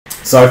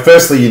So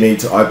firstly, you need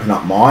to open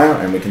up Maya,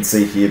 and we can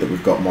see here that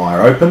we've got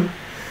Maya open.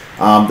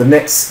 The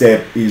next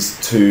step is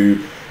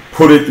to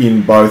put it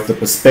in both the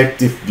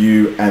perspective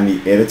view and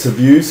the editor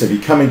view. So if you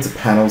come into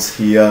panels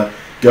here,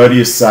 go to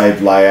your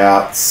saved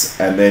layouts,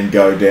 and then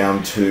go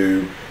down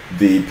to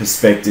the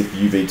perspective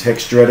UV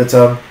texture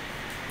editor.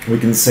 We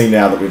can see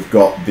now that we've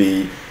got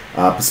the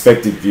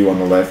perspective view on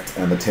the left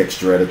and the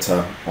texture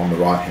editor on the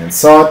right hand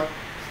side.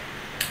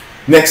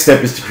 Next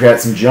step is to create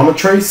some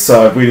geometry.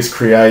 So if we just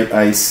create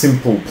a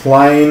simple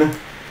plane,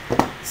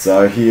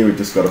 so here we've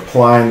just got a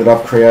plane that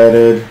I've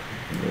created.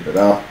 Move it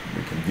up,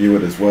 we can view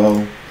it as well.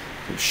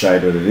 We've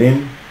shaded it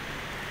in.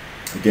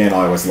 Again,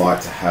 I always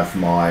like to have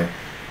my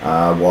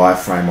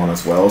wireframe on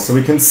as well, so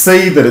we can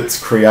see that it's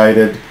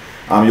created.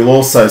 You'll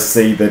also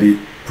see that it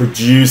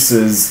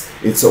produces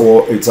its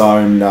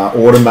own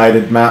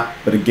automated map,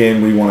 but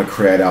again, we want to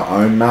create our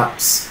own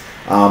maps.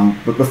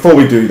 But before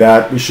we do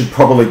that, we should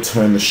probably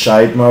turn the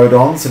shade mode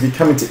on. So if you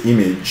come into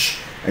image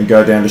and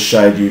go down to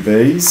shade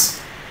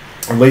UVs,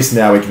 at least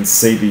now we can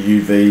see the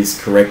UVs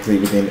correctly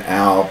within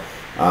our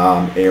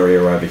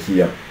area over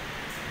here.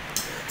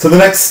 So the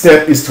next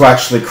step is to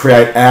actually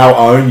create our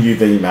own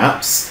UV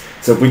maps.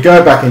 So if we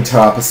go back into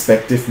our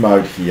perspective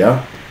mode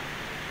here,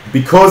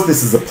 because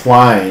this is a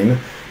plane,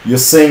 you're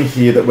seeing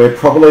here that we're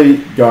probably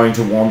going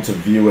to want to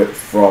view it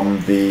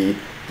from the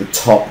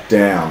top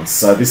down.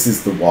 So this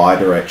is the Y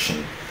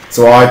direction.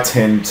 So I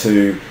tend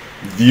to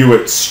view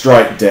it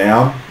straight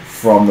down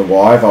from the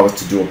Y if I was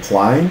to do a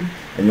plane,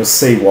 and you'll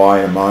see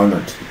why in a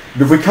moment.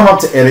 But if we come up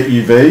to edit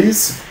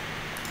UVs,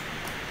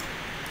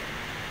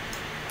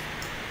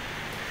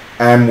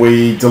 and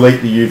we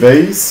delete the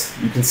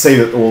UVs, you can see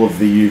that all of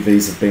the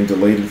UVs have been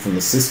deleted from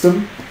the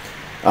system.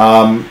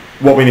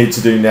 What we need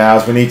to do now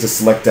is we need to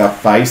select our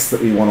face that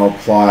we want to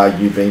apply our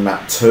UV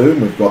map to,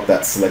 and we've got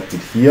that selected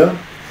here.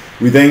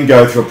 We then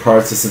go through a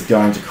process of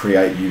going to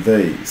create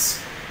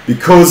UVs.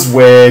 Because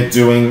we're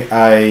doing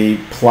a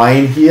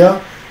plane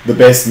here, the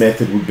best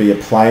method would be a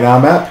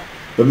planar map,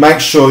 but make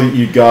sure that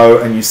you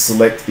go and you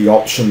select the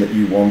option that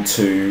you want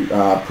to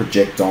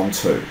project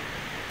onto.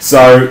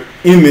 So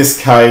in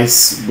this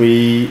case,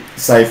 we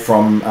say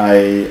from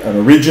an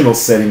original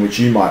setting which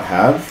you might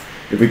have,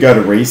 if we go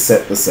to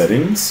reset the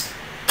settings,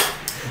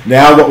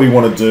 now what we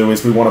want to do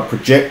is we want to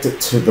project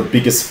it to the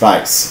biggest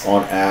face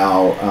on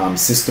our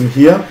system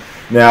here.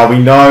 Now we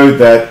know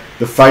that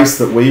the face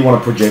that we want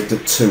to project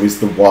it to is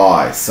the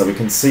Y, so we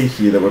can see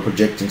here that we're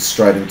projecting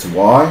straight into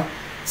Y,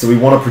 so we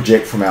want to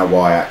project from our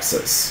Y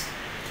axis.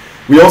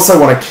 We also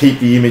want to keep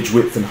the image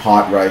width and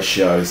height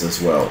ratios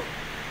as well.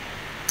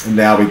 And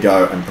now we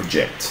go and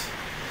project.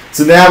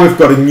 So now we've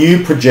got a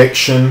new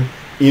projection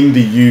in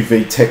the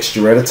UV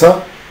texture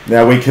editor.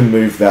 Now we can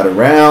move that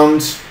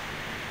around.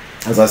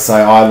 As I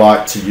say, I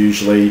like to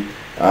usually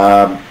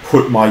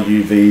put my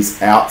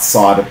UVs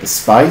outside of the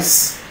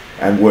space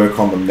and work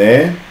on them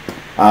there.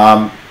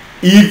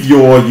 If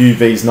your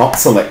UV is not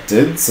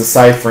selected, so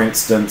say for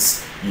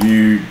instance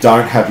you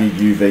don't have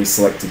your UV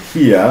selected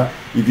here,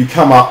 if you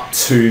come up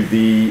to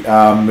the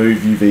Move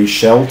UV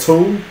Shell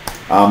tool,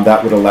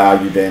 that would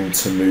allow you then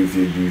to move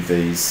your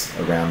UVs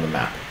around the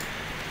map.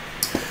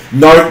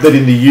 Note that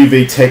in the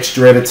UV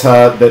texture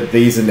editor that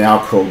these are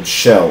now called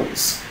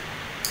shells.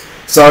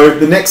 So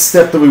the next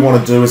step that we want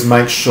to do is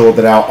make sure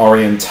that our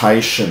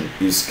orientation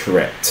is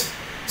correct.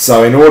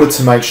 So in order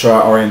to make sure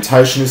our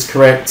orientation is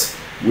correct,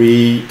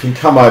 we can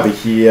come over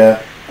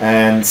here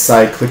and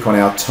say click on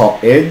our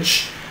top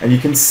edge, and you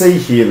can see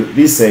here that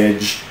this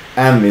edge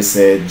and this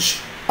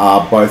edge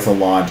are both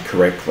aligned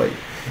correctly.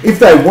 If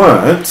they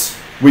weren't,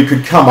 we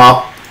could come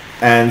up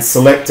and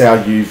select our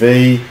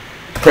UV,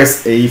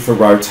 press E for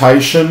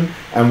rotation,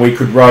 and we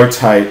could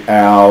rotate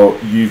our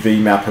UV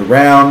map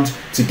around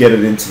to get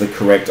it into the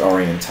correct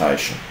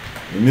orientation.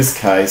 In this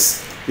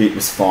case, it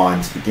was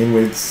fine to begin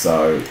with,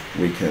 so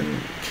we can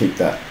keep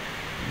that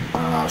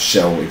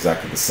shell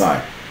exactly the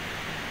same.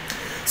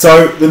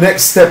 So the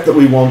next step that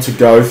we want to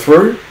go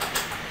through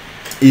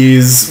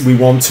is we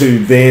want to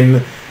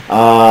then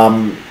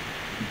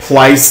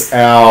place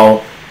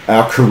our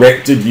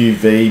corrected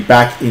UV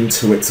back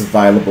into its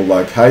available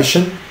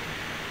location.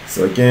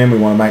 So again, we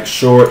want to make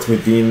sure it's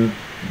within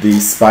the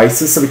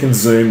spaces, so we can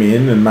zoom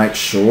in and make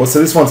sure. So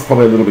this one's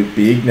probably a little bit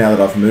big now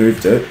that I've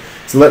moved it.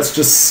 So let's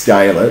just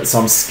scale it. So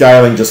I'm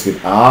scaling just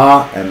with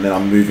R, and then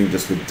I'm moving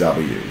just with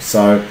W.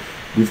 So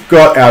we've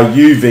got our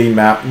UV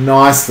map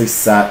nicely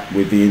sat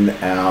within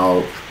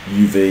our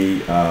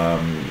UV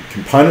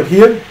component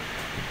here.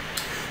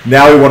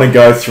 Now we want to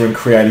go through and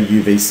create a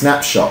UV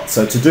snapshot.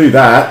 So to do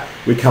that,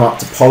 we come up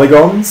to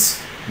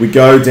polygons, we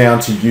go down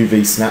to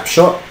UV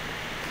snapshot,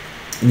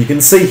 and you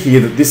can see here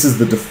that this is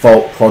the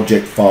default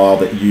project file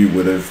that you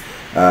would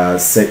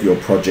have set your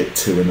project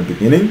to in the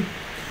beginning.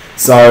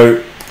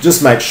 So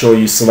just make sure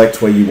you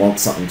select where you want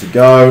something to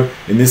go.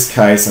 In this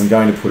case, I'm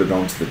going to put it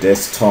onto the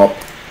desktop,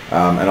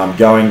 and I'm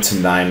going to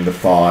name the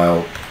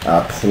file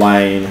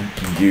plain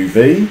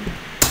UV.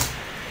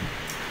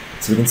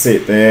 So we can see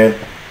it there.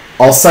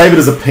 I'll save it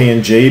as a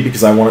PNG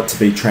because I want it to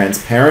be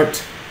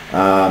transparent.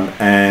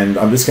 and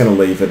I'm just going to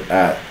leave it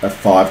at a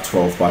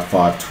 512 by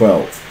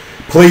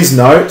 512. Please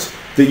note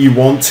that you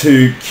want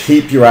to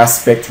keep your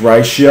aspect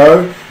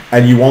ratio,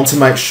 and you want to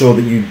make sure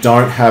that you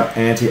don't have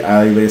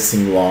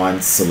anti-aliasing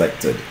lines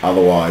selected.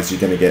 Otherwise,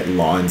 you're going to get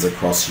lines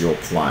across your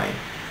plane.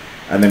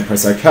 And then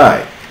press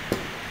OK.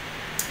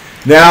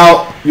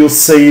 Now, you'll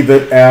see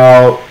that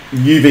our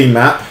UV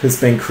map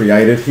has been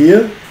created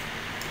here.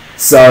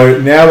 So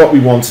now what we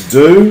want to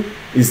do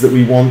is that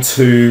we want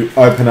to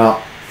open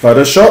up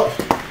Photoshop.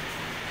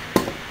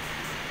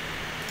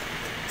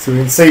 So we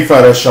can see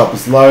Photoshop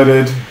is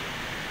loaded.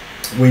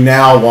 We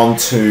now want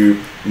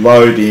to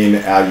load in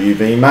our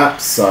UV map,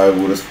 so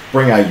we'll just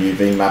bring our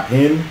UV map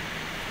in.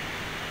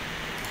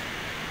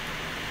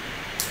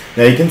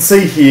 Now you can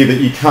see here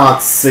that you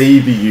can't see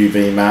the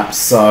UV map,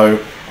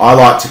 so I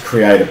like to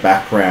create a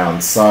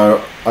background.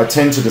 So I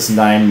tend to just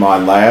name my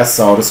layer,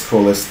 so I'll just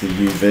call this the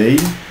UV.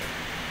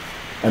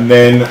 And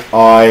then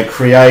I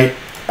create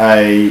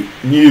a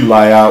new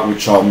layer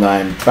which I'll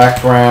name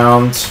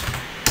background.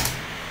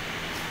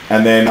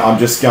 And then I'm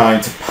just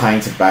going to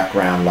paint a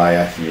background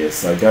layer here.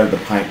 So go to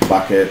the paint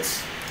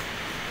bucket,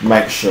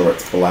 make sure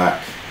it's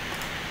black,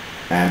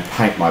 and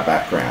paint my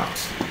background.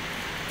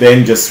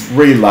 Then just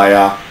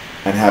relayer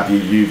and have your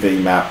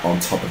UV map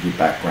on top of your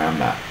background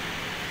map.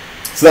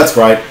 So that's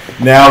great.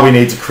 Now we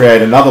need to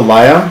create another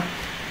layer,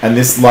 and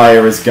this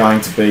layer is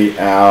going to be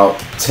our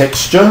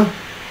texture.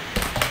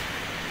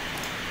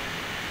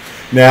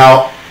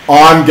 Now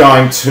I'm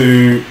going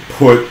to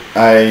put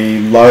a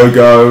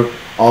logo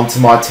onto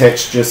my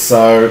texture,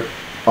 so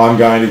I'm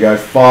going to go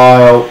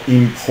File,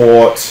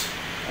 Import.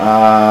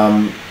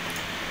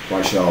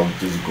 Actually, I'll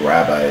just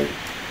grab a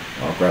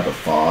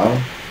file.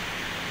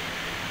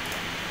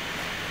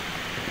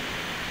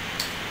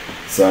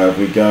 So if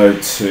we go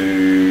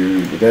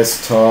to the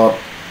desktop,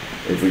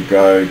 if we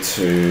go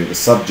to the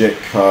subject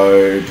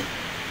code,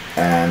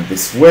 and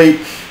this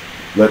week,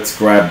 let's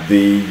grab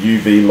the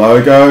UV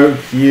logo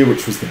here,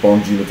 which was the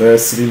Bond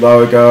University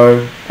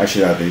logo.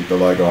 Actually, no, the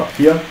logo up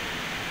here.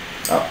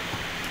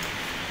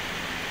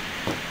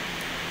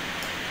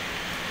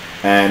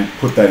 And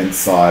put that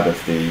inside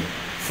of the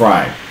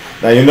frame.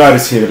 Now you'll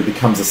notice here that it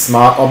becomes a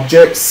smart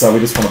object, so we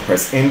just want to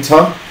press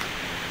enter.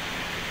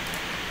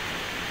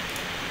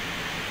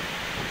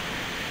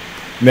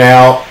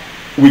 Now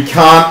we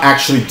can't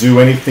actually do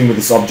anything with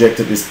this object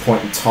at this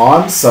point in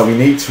time, so we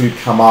need to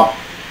come up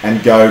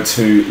and go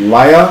to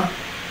Layer,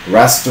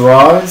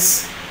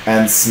 Rasterize,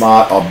 and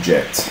Smart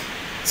Object.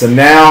 So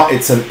now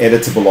it's an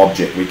editable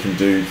object. We can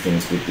do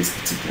things with this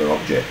particular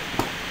object.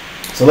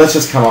 So let's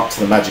just come up to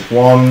the magic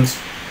wand.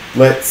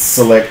 Let's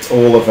select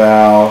all of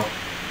our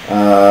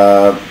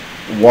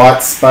white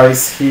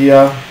space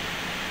here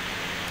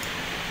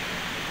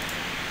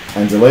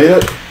and delete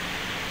it.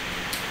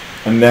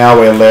 And now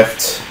we're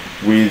left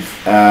with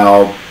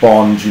our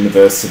Bond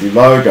University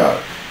logo.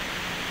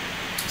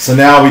 So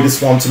now we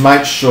just want to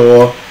make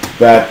sure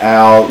that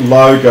our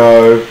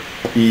logo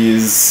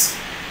is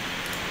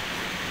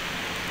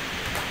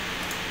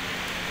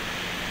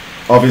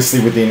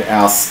obviously within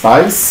our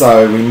space,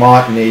 so we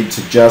might need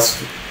to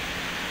just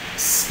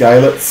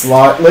scale it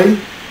slightly.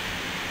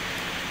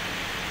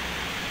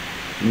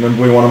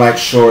 Remember, we want to make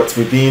sure it's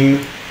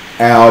within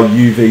our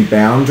UV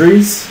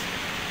boundaries.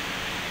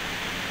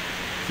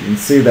 You can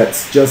see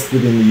that's just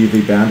within the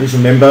UV boundaries.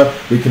 Remember,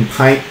 we can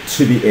paint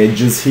to the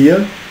edges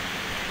here.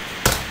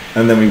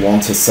 And then we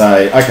want to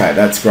say, okay,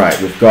 that's great.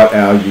 We've got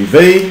our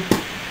UV.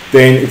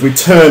 Then if we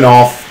turn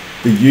off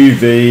the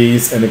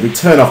UVs and if we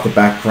turn off the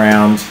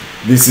background,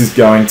 this is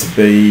going to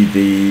be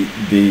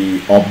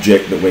the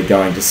object that we're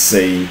going to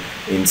see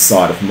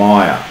inside of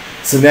Maya.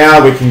 So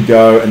now we can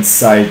go and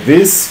save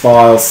this,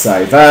 File,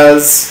 Save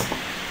As.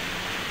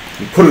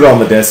 We'll put it on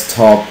the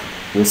desktop.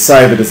 We'll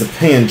save it as a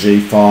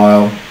PNG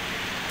file.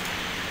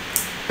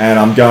 And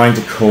I'm going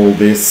to call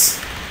this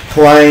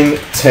Plain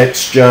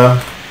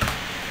Texture.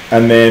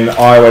 And then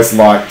I always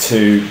like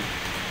to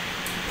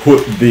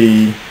put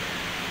the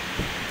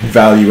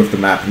value of the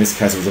map. In this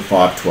case, it was a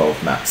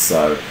 512 map.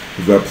 So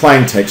we've got a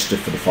plain texture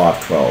for the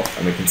 512,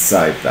 and we can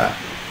save that.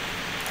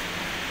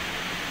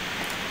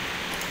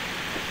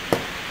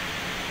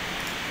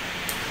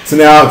 So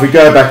now if we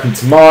go back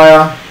into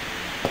Maya,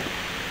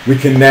 we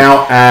can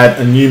now add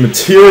a new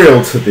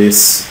material to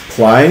this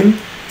plane.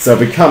 So if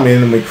we come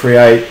in and we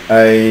create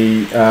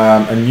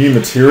a new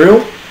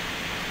material,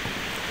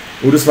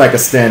 we'll just make a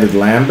standard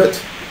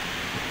Lambert.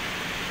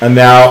 And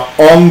now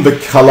on the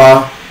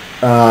color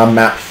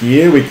map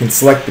here, we can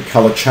select the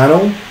color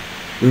channel.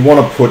 We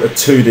want to put a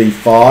 2D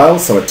file,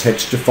 so a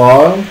texture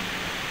file.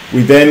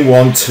 We then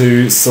want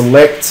to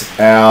select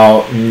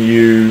our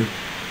new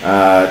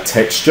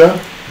texture,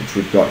 which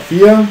we've got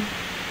here.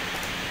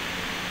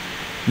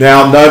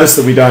 Now notice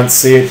that we don't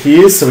see it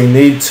here, so we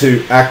need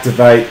to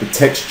activate the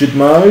textured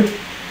mode.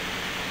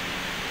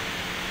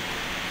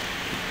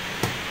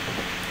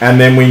 And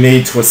then we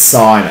need to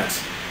assign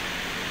it.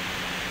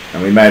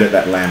 And we made it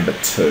that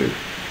Lambert 2.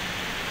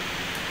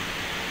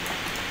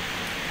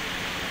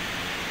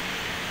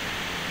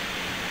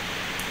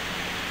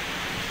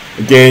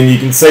 Again, you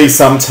can see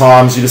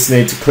sometimes you just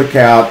need to click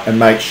out and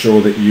make sure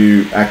that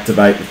you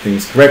activate the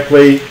things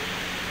correctly.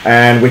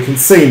 And we can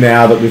see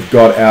now that we've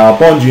got our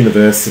Bond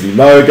University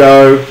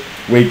logo.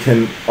 We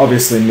can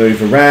obviously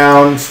move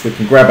around. We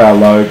can grab our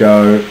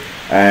logo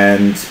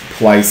and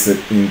place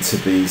it into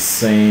the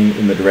scene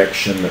in the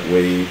direction that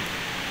we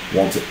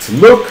want it to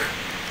look.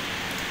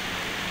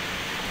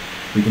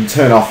 We can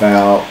turn off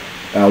our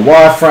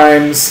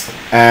wireframes,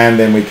 and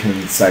then we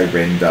can say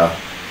render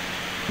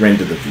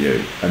the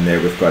view, and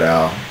there we've got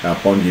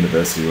our Bond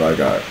University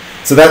logo.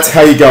 So that's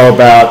how you go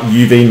about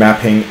UV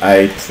mapping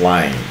a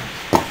plane.